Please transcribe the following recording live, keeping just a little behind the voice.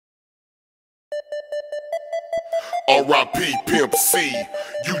R.I.P. Pimp C,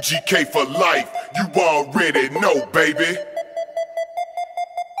 UGK for life, you already know, baby.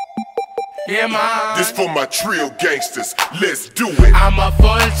 Yeah, man. This for my trill gangsters, let's do it. I'm a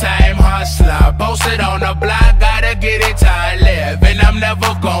full-time hustler, posted on the block, gotta get it till I live, and I'm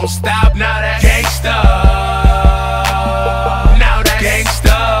never gon' stop. Now that Gangsta, now that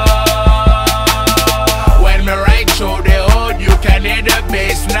Gangsta. When me ride through the hood, you can hear the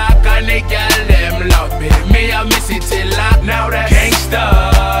bass knock, and the girl them love me. Me I miss it till lock. Now that Gangsta,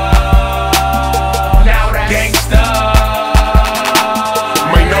 now that Gangsta.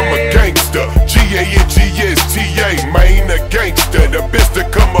 G-A-N-G-S-T-A, man, a gangster. The best to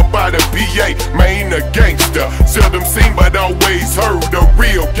come up out of PA, man, a gangster. Seldom seen but always heard, a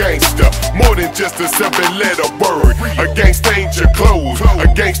real gangster. More than just a 7-letter word. A gangster ain't your clothes, a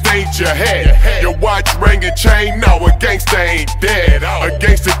gangster ain't your hat. Your watch, ring, and chain, no, a gangster ain't that. A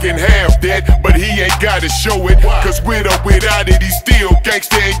gangster can have that, but he ain't gotta show it. Cause with or without it, he's still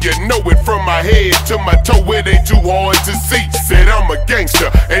gangster, and you know it. From my head to my toe, it ain't too hard to see. Said I'm a gangster,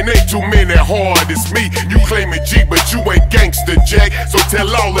 and ain't too many hard as me. You claiming G, but you ain't gangster, Jack. So tell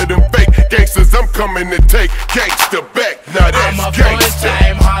all of them fake gangsters I'm coming to take gangster back. Now that's I'm a gangster.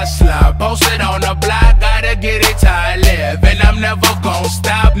 full-time hustler, posted on the block, gotta get it till I live, and I'm never gon'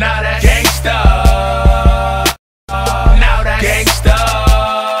 stop. Now that Gangsta, now that Gangsta.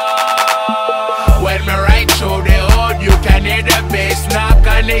 When me ride through the hood, you can hear the bass knock,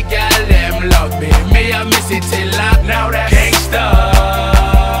 and the girl them love me. Me I miss it till lock. Now that Gangsta.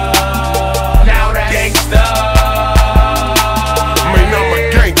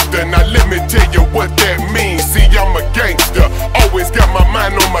 What that means, see I'm a gangster. Always got my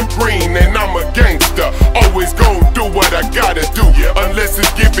mind on my green, and I'm a gangster. Always gon' do what I gotta do, unless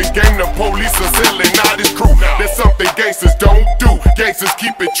it's giving game to police or selling out his crew. That's something gangsters don't do. Gangsters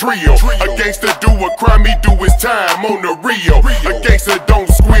keep it trio. A gangster do a crime, he do his time on the Rio. A gangster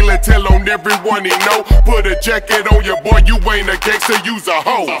don't squeal and tell on everyone he know. Put a jacket on your boy, you ain't a gangster, you's a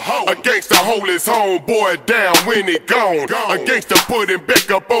hoe. A gangster hold his homeboy down when he gone. A gangster put him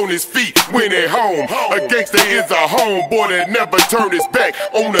back up on his feet when he home. A gangster is a homeboy that never turned his back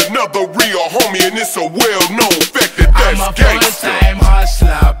on another real homie, and it's a well-known fact that that's gangster. I'm a full-time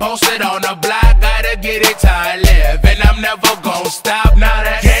hustler, posted on the block, gotta get it till I live, and I'm never gon' stop. Now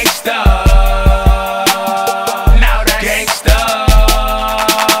that Gangsta, now that Gangsta.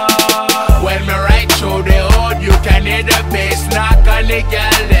 When me ride through the hood, you can hear the bass knock, and the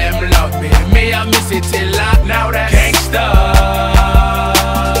girl them love me. Me I miss it till lock. Now that Gangsta.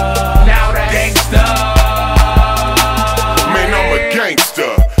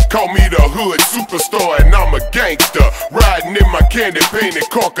 Call me the hood superstar, and I'm a gangster. Riding in my candy painted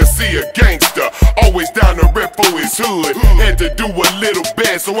car, cause see a gangster. Always down to rep for his hood. Had to do a little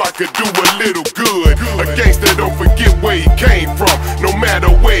bad so I could do a little good. A gangster don't forget where he came from, no matter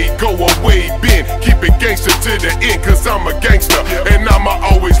where he go or where he been. Keep it gangster to the end, cause I'm a gangster. And I'ma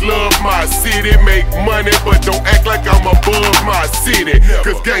always love my city. Make money, but don't act like I'm above my city.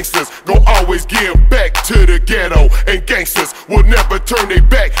 Cause gangsters gon' always give back to the ghetto, and gangsters will never turn their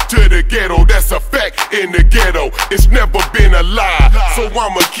back to the ghetto. That's a fact in the ghetto, it's never been a lie. So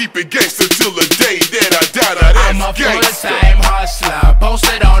I'ma keep it gangster till the day that I die. Now that's I'm a gangster. full-time hustler,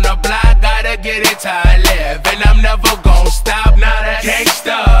 posted on the block, gotta get it till I live, and I'm never gon' stop. Now that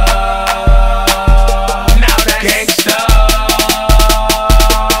Gangsta, now that Gangsta.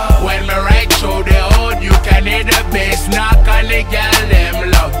 When me ride through the hood, you can hear the bass knock, and the girl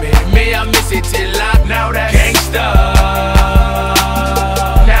them love me. Me I miss it till lock. Now that Gangsta.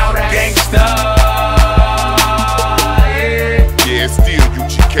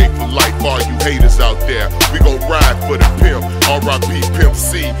 All you haters out there, we gon' ride for the pimp. R.I.P. Pimp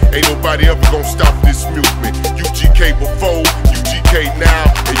C, ain't nobody ever gon' stop this movement. UGK before, UGK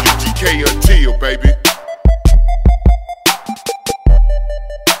now, and UGK